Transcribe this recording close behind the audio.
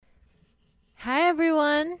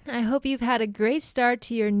everyone. I hope you've had a great start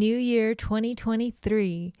to your new year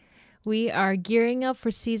 2023. We are gearing up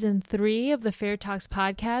for season 3 of the Fair Talks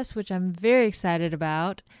podcast, which I'm very excited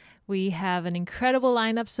about. We have an incredible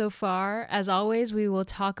lineup so far. As always, we will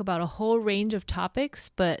talk about a whole range of topics,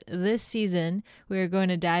 but this season, we are going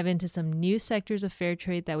to dive into some new sectors of fair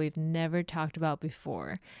trade that we've never talked about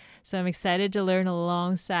before. So I'm excited to learn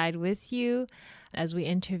alongside with you as we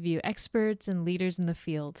interview experts and leaders in the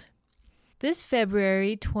field. This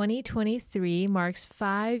February 2023 marks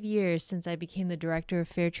 5 years since I became the director of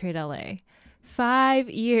Fair Trade LA. 5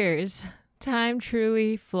 years. Time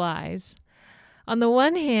truly flies. On the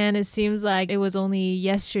one hand, it seems like it was only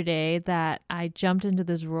yesterday that I jumped into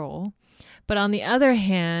this role. But on the other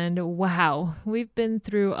hand, wow, we've been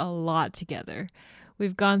through a lot together.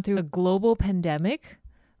 We've gone through a global pandemic,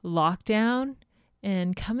 lockdown,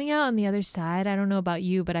 and coming out on the other side, I don't know about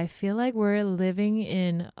you, but I feel like we're living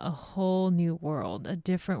in a whole new world, a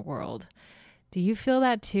different world. Do you feel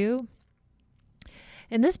that too?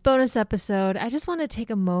 In this bonus episode, I just want to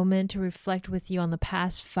take a moment to reflect with you on the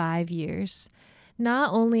past 5 years,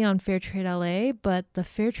 not only on Fair Trade LA, but the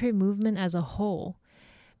fair trade movement as a whole.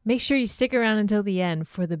 Make sure you stick around until the end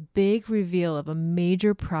for the big reveal of a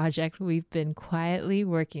major project we've been quietly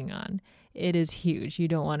working on. It is huge. You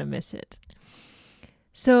don't want to miss it.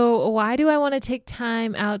 So why do I want to take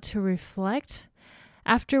time out to reflect?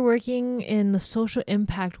 After working in the social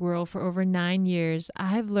impact world for over 9 years,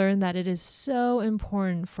 I've learned that it is so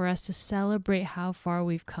important for us to celebrate how far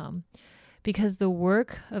we've come, because the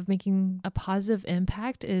work of making a positive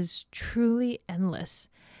impact is truly endless.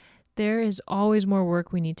 There is always more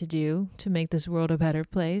work we need to do to make this world a better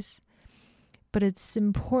place. But it's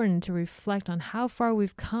important to reflect on how far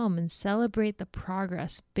we've come and celebrate the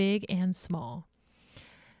progress, big and small.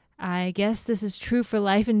 I guess this is true for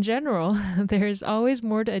life in general. There's always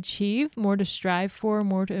more to achieve, more to strive for,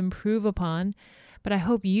 more to improve upon. But I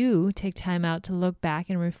hope you take time out to look back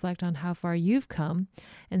and reflect on how far you've come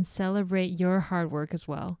and celebrate your hard work as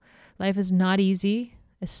well. Life is not easy,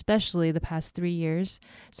 especially the past 3 years.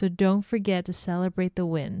 So don't forget to celebrate the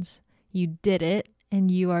wins. You did it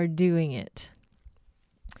and you are doing it.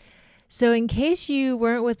 So in case you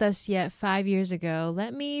weren't with us yet 5 years ago,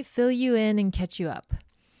 let me fill you in and catch you up.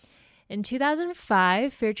 In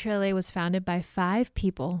 2005, Fair Trade LA was founded by 5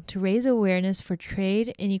 people to raise awareness for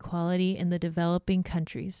trade inequality in the developing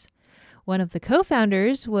countries. One of the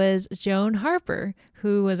co-founders was Joan Harper,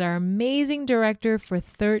 who was our amazing director for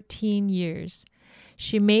 13 years.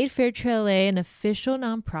 She made Fair Trade LA an official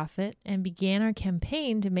nonprofit and began our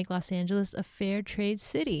campaign to make Los Angeles a fair trade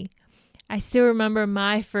city. I still remember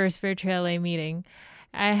my first Fair Trade LA meeting.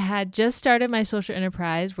 I had just started my social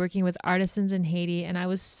enterprise working with artisans in Haiti, and I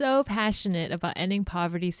was so passionate about ending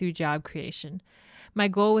poverty through job creation. My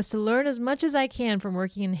goal was to learn as much as I can from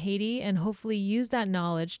working in Haiti and hopefully use that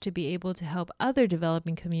knowledge to be able to help other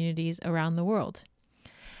developing communities around the world.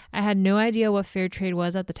 I had no idea what fair trade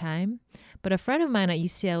was at the time, but a friend of mine at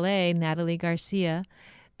UCLA, Natalie Garcia,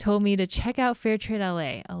 told me to check out Fair Trade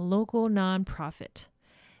LA, a local nonprofit.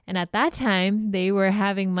 And at that time, they were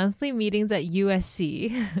having monthly meetings at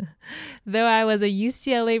USC. Though I was a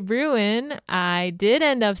UCLA Bruin, I did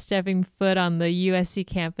end up stepping foot on the USC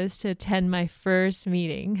campus to attend my first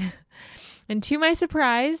meeting. And to my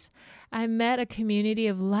surprise, I met a community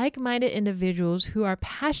of like-minded individuals who are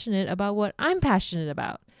passionate about what I'm passionate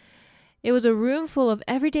about. It was a room full of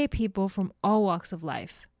everyday people from all walks of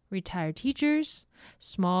life. Retired teachers,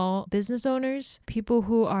 small business owners, people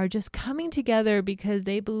who are just coming together because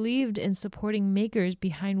they believed in supporting makers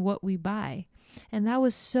behind what we buy. And that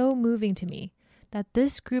was so moving to me, that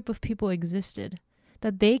this group of people existed,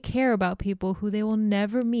 that they care about people who they will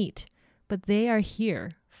never meet, but they are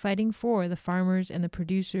here fighting for the farmers and the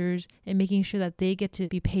producers and making sure that they get to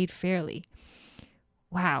be paid fairly.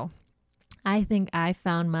 Wow, I think I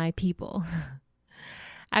found my people.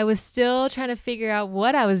 I was still trying to figure out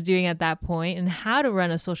what I was doing at that point and how to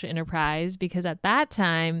run a social enterprise, because at that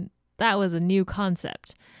time, that was a new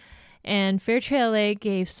concept. And Fair Trade LA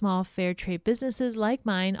gave small fair trade businesses like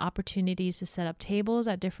mine opportunities to set up tables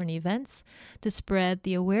at different events to spread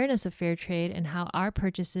the awareness of fair trade and how our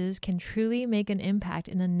purchases can truly make an impact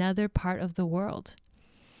in another part of the world.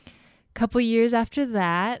 A couple years after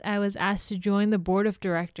that, I was asked to join the board of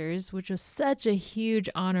directors, which was such a huge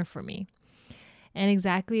honor for me. And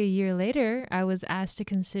exactly a year later, I was asked to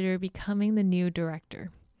consider becoming the new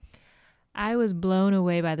director. I was blown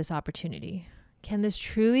away by this opportunity. Can this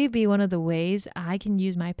truly be one of the ways I can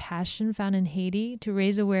use my passion found in Haiti to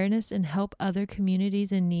raise awareness and help other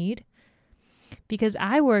communities in need? Because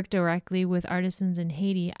I worked directly with artisans in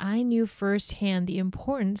Haiti, I knew firsthand the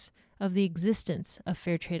importance of the existence of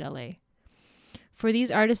Fairtrade LA. For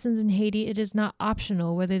these artisans in Haiti, it is not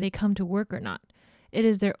optional whether they come to work or not. It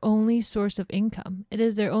is their only source of income. It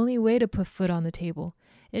is their only way to put food on the table.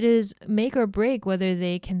 It is make or break whether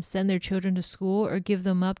they can send their children to school or give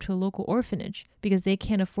them up to a local orphanage because they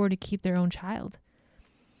can't afford to keep their own child.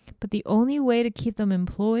 But the only way to keep them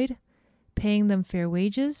employed, paying them fair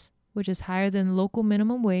wages, which is higher than local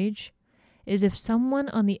minimum wage, is if someone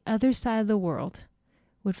on the other side of the world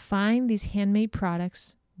would find these handmade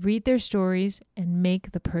products, read their stories, and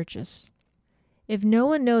make the purchase. If no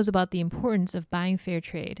one knows about the importance of buying fair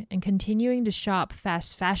trade and continuing to shop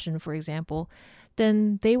fast fashion, for example,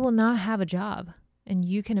 then they will not have a job, and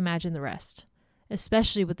you can imagine the rest,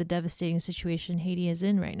 especially with the devastating situation Haiti is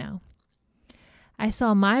in right now. I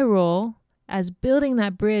saw my role as building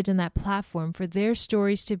that bridge and that platform for their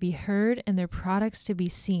stories to be heard and their products to be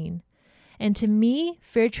seen. And to me,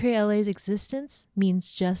 Fairtrade LA's existence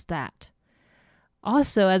means just that.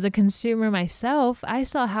 Also, as a consumer myself, I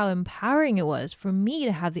saw how empowering it was for me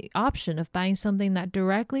to have the option of buying something that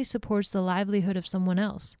directly supports the livelihood of someone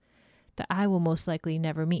else that I will most likely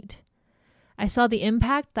never meet. I saw the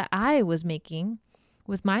impact that I was making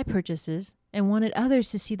with my purchases and wanted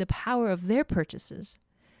others to see the power of their purchases.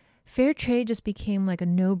 Fair trade just became like a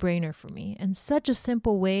no-brainer for me, and such a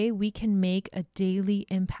simple way we can make a daily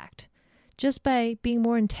impact just by being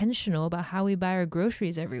more intentional about how we buy our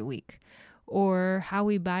groceries every week, or how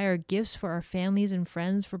we buy our gifts for our families and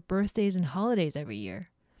friends for birthdays and holidays every year.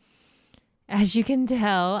 As you can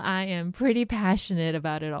tell, I am pretty passionate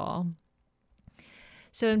about it all.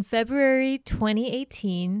 So in February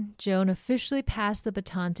 2018, Joan officially passed the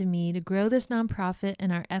baton to me to grow this nonprofit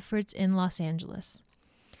and our efforts in Los Angeles.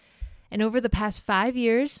 And over the past 5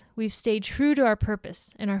 years, we've stayed true to our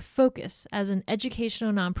purpose and our focus as an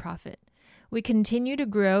educational nonprofit. We continue to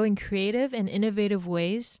grow in creative and innovative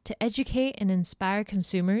ways to educate and inspire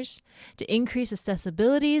consumers, to increase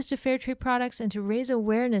accessibilities to fair trade products, and to raise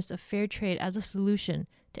awareness of fair trade as a solution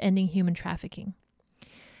to ending human trafficking.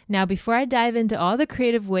 Now, before I dive into all the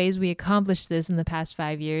creative ways we accomplished this in the past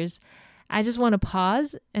 5 years, I just want to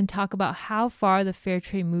pause and talk about how far the fair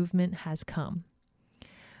trade movement has come.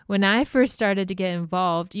 When I first started to get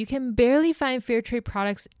involved, you can barely find fair trade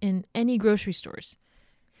products in any grocery stores.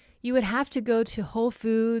 You would have to go to Whole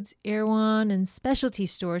Foods, Erewhon, and specialty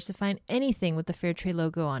stores to find anything with the fair trade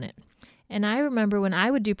logo on it. And I remember when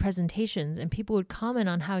I would do presentations and people would comment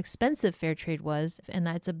on how expensive fair trade was and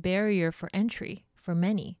that it's a barrier for entry for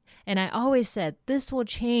many. And I always said, this will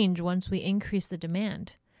change once we increase the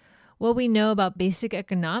demand. What we know about basic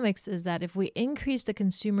economics is that if we increase the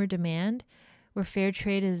consumer demand, where fair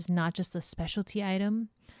trade is not just a specialty item,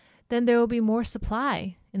 then there will be more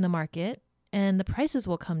supply in the market and the prices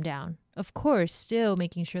will come down. Of course, still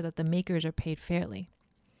making sure that the makers are paid fairly.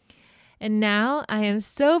 And now I am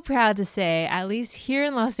so proud to say, at least here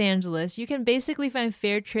in Los Angeles, you can basically find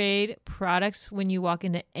fair trade products when you walk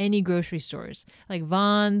into any grocery stores, like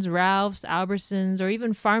Vons, Ralph's, Albertsons, or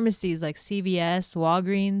even pharmacies like CVS,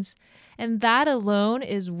 Walgreens. And that alone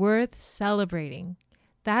is worth celebrating.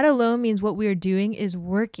 That alone means what we are doing is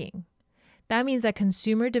working. That means that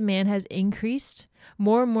consumer demand has increased.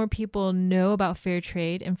 More and more people know about fair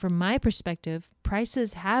trade. And from my perspective,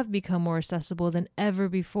 prices have become more accessible than ever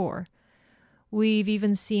before. We've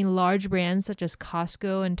even seen large brands such as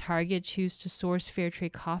Costco and Target choose to source fair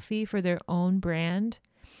trade coffee for their own brand.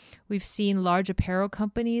 We've seen large apparel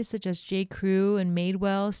companies such as J. Crew and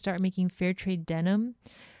Madewell start making fair trade denim.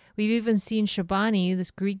 We've even seen Chobani,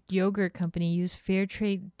 this Greek yogurt company, use fair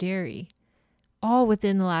trade dairy, all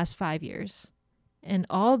within the last 5 years. And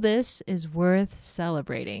all this is worth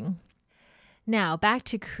celebrating. Now, back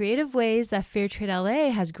to creative ways that Fairtrade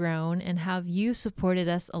LA has grown and how you supported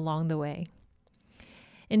us along the way.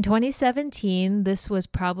 In 2017, this was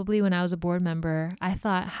probably when I was a board member, I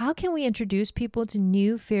thought, how can we introduce people to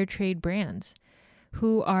new fair trade brands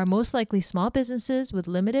who are most likely small businesses with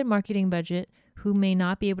limited marketing budget who may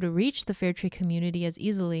not be able to reach the fair trade community as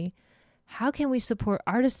easily? How can we support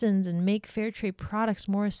artisans and make fair trade products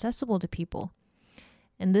more accessible to people?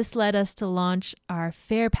 And this led us to launch our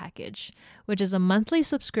Fair Package, which is a monthly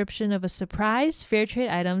subscription of a surprise fair trade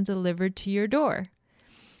item delivered to your door.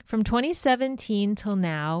 From 2017 till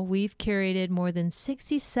now, we've curated more than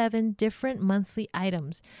 67 different monthly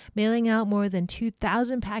items, mailing out more than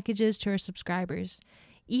 2,000 packages to our subscribers.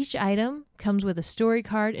 Each item comes with a story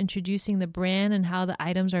card introducing the brand and how the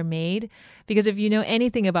items are made, because if you know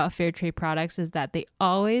anything about fair trade products, is that they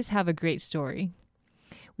always have a great story.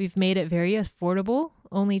 We've made it very affordable,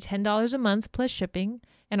 only $10 a month plus shipping,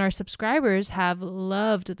 And our subscribers have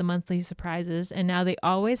loved the monthly surprises, and now they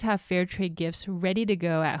always have fair trade gifts ready to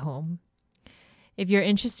go at home. If you're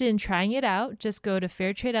interested in trying it out, just go to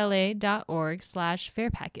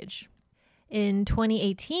fairtradela.org/fairpackage. In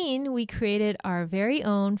 2018, we created our very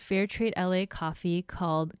own Fairtrade LA coffee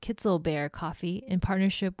called Kitzelbeer Coffee in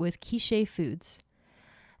partnership with Quiche Foods.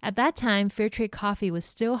 At that time, Fairtrade coffee was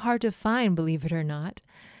still hard to find, believe it or not.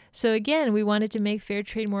 So again, we wanted to make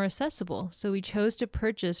Fairtrade more accessible, so we chose to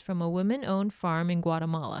purchase from a women-owned farm in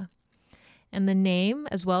Guatemala. And the name,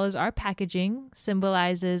 as well as our packaging,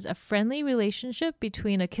 symbolizes a friendly relationship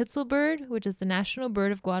between a Kitzelbird, which is the national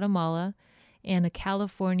bird of Guatemala, and a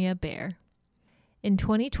California bear. In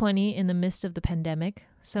 2020, in the midst of the pandemic,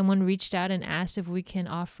 someone reached out and asked if we can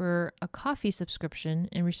offer a coffee subscription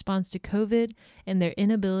in response to COVID and their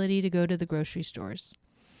inability to go to the grocery stores.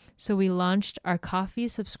 So we launched our coffee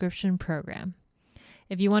subscription program.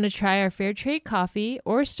 If you want to try our Fairtrade coffee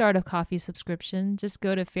or start a coffee subscription, just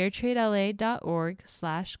go to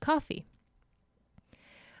fairtradela.org/coffee.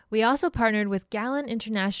 We also partnered with Gallon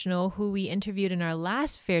International, who we interviewed in our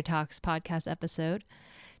last Fair Talks podcast episode,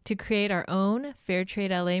 to create our own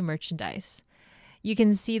Fairtrade LA merchandise. You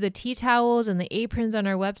can see the tea towels and the aprons on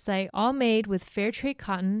our website, all made with Fairtrade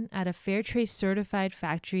cotton at a Fairtrade certified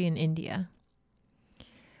factory in India.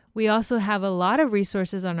 We also have a lot of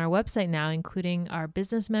resources on our website now, including our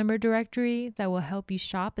business member directory that will help you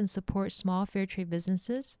shop and support small Fairtrade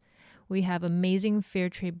businesses. We have amazing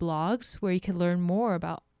Fairtrade blogs where you can learn more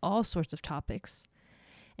about all sorts of topics.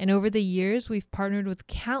 And over the years, we've partnered with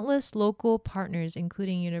countless local partners,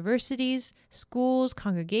 including universities, schools,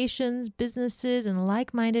 congregations, businesses, and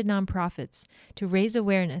like-minded nonprofits to raise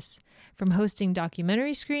awareness, from hosting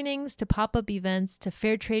documentary screenings to pop-up events to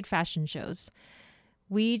Fairtrade fashion shows.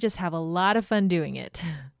 We just have a lot of fun doing it.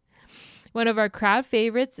 One of our crowd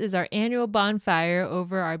favorites is our annual bonfire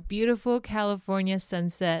over our beautiful California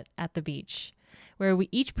sunset at the beach, where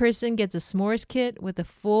each person gets a s'mores kit with a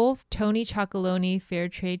full Tony Chocolonely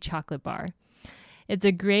Fairtrade chocolate bar. It's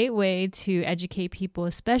a great way to educate people,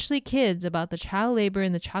 especially kids, about the child labor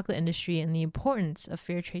in the chocolate industry and the importance of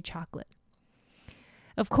Fairtrade chocolate.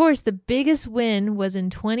 Of course, the biggest win was in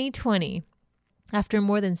 2020. After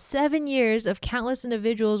more than 7 years of countless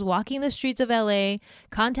individuals walking the streets of LA,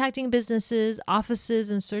 contacting businesses,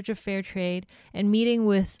 offices in search of fair trade, and meeting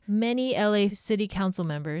with many LA City Council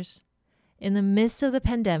members, in the midst of the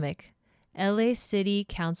pandemic, LA City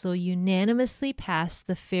Council unanimously passed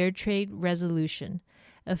the Fair Trade Resolution,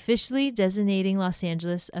 officially designating Los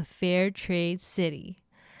Angeles a fair trade city.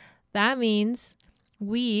 That means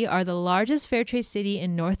we are the largest fair trade city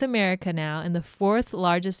in North America now and the 4th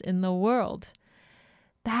largest in the world.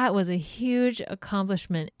 That was a huge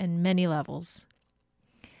accomplishment in many levels.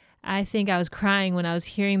 I think I was crying when I was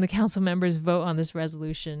hearing the council members vote on this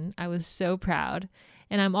resolution. I was so proud.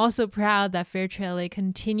 And I'm also proud that Fairtrade LA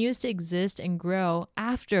continues to exist and grow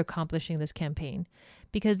after accomplishing this campaign,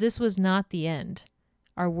 because this was not the end.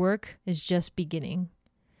 Our work is just beginning.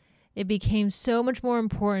 It became so much more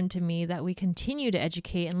important to me that we continue to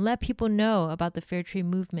educate and let people know about the fair trade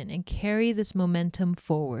movement and carry this momentum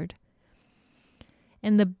forward.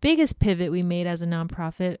 And the biggest pivot we made as a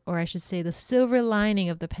nonprofit, or I should say the silver lining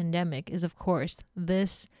of the pandemic, is of course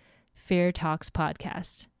this Fair Talks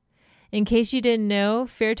podcast. In case you didn't know,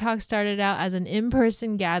 Fair Talks started out as an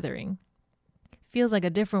in-person gathering. Feels like a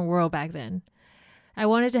different world back then. I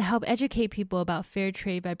wanted to help educate people about fair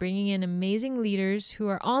trade by bringing in amazing leaders who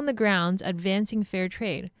are on the grounds advancing fair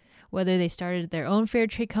trade, whether they started their own fair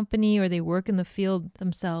trade company or they work in the field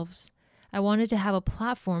themselves. I wanted to have a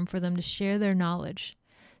platform for them to share their knowledge.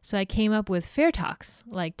 So I came up with Fair Talks,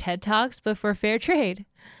 like TED Talks, but for fair trade.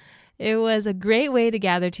 It was a great way to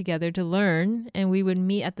gather together to learn, and we would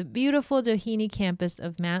meet at the beautiful Doheny campus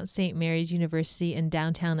of Mount St. Mary's University in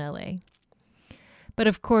downtown LA. But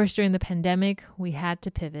of course, during the pandemic, we had to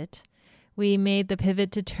pivot. We made the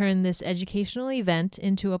pivot to turn this educational event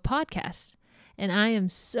into a podcast, and I am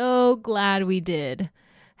so glad we did.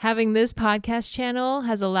 Having this podcast channel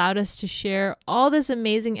has allowed us to share all this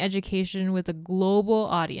amazing education with a global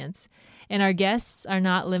audience, and our guests are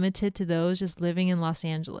not limited to those just living in Los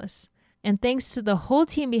Angeles. And thanks to the whole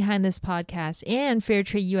team behind this podcast and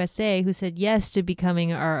Fairtrade USA, who said yes to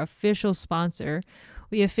becoming our official sponsor,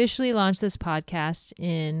 we officially launched this podcast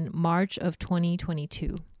in March of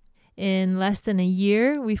 2022. In less than a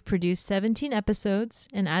year, we've produced 17 episodes,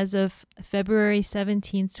 and as of February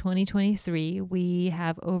 17th, 2023, we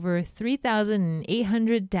have over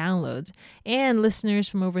 3,800 downloads and listeners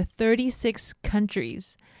from over 36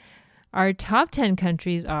 countries. Our top 10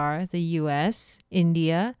 countries are the US,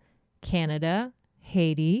 India, Canada,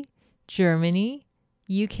 Haiti, Germany,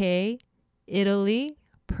 UK, Italy,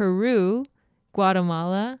 Peru,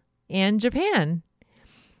 Guatemala, and Japan.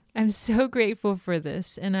 I'm so grateful for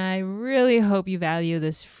this, and I really hope you value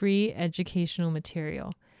this free educational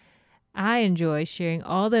material. I enjoy sharing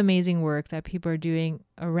all the amazing work that people are doing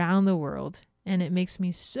around the world, and it makes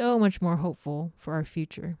me so much more hopeful for our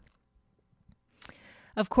future.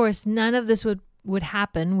 Of course, none of this would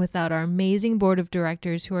happen without our amazing board of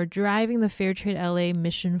directors who are driving the Fairtrade LA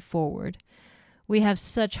mission forward. We have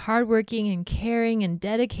such hardworking and caring and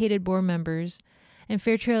dedicated board members, and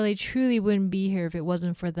Fairtrade LA truly wouldn't be here if it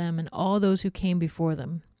wasn't for them and all those who came before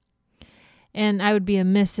them. And I would be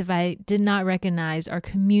amiss if I did not recognize our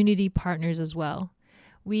community partners as well.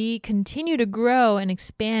 We continue to grow and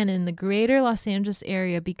expand in the greater Los Angeles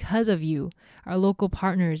area because of you, our local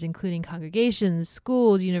partners, including congregations,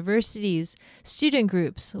 schools, universities, student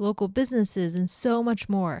groups, local businesses, and so much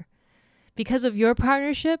more. Because of your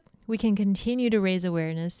partnership, we can continue to raise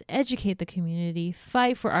awareness, educate the community,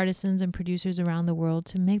 fight for artisans and producers around the world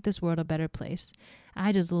to make this world a better place.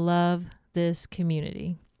 I just love this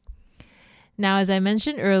community. Now, as I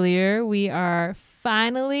mentioned earlier, we are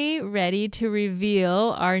finally ready to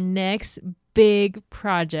reveal our next big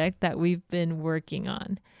project that we've been working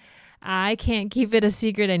on. I can't keep it a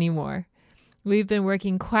secret anymore. We've been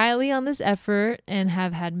working quietly on this effort and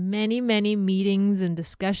have had many, many meetings and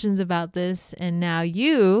discussions about this. And now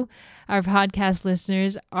you, our podcast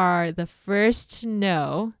listeners, are the first to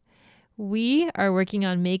know. We are working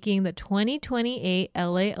on making the 2028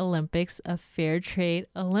 LA Olympics a Fairtrade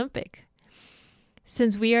Olympic.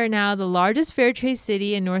 Since we are now the largest fair trade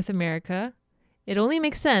city in North America, it only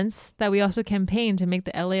makes sense that we also campaign to make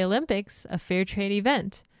the LA Olympics a fair trade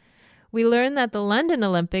event. We learned that the London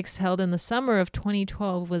Olympics held in the summer of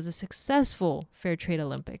 2012 was a successful fair trade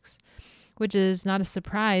Olympics, which is not a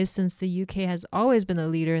surprise since the UK has always been the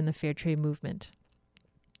leader in the fair trade movement.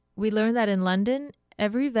 We learned that in London,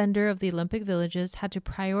 every vendor of the Olympic villages had to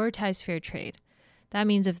prioritize fair trade. That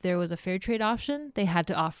means if there was a fair trade option, they had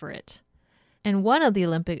to offer it. And one of the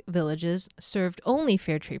Olympic villages served only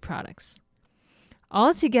fair trade products.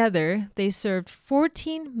 Altogether, they served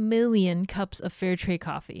 14 million cups of fair trade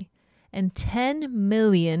coffee and 10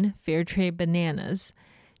 million fair trade bananas,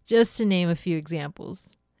 just to name a few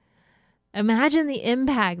examples. Imagine the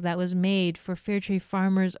impact that was made for fair trade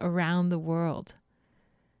farmers around the world.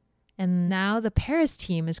 And now the Paris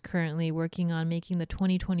team is currently working on making the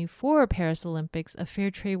 2024 Paris Olympics a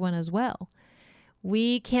fair trade one as well.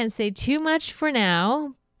 We can't say too much for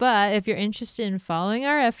now, but if you're interested in following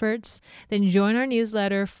our efforts, then join our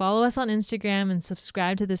newsletter, follow us on Instagram, and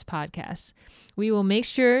subscribe to this podcast. We will make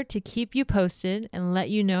sure to keep you posted and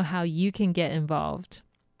let you know how you can get involved.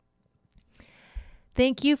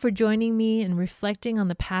 Thank you for joining me and reflecting on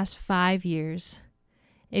the past 5 years.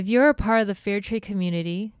 If you're a part of the fair trade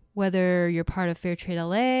community, whether you're part of Fairtrade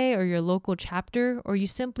LA or your local chapter, or you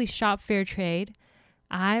simply shop fair trade,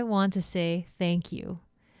 I want to say thank you.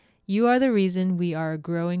 You are the reason we are a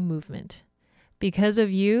growing movement. Because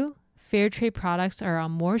of you, fair trade products are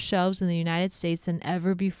on more shelves in the United States than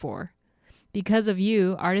ever before. Because of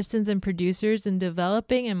you, artisans and producers in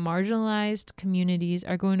developing and marginalized communities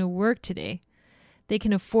are going to work today. They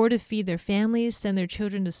can afford to feed their families, send their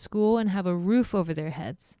children to school, and have a roof over their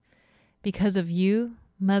heads. Because of you,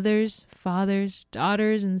 mothers, fathers,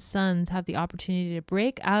 daughters, and sons have the opportunity to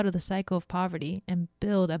break out of the cycle of poverty and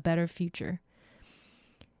build a better future.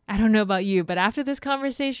 I don't know about you, but after this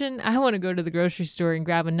conversation, I want to go to the grocery store and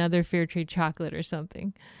grab another fair trade chocolate or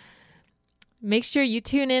something. Make sure you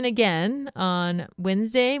tune in again on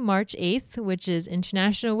Wednesday, March 8th, which is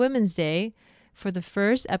International Women's Day, for the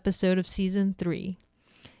first episode of Season 3.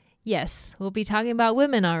 Yes, we'll be talking about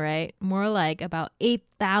women, all right. More like about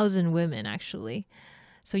 8,000 women, actually.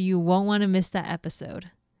 So you won't want to miss that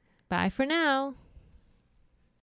episode. Bye for now.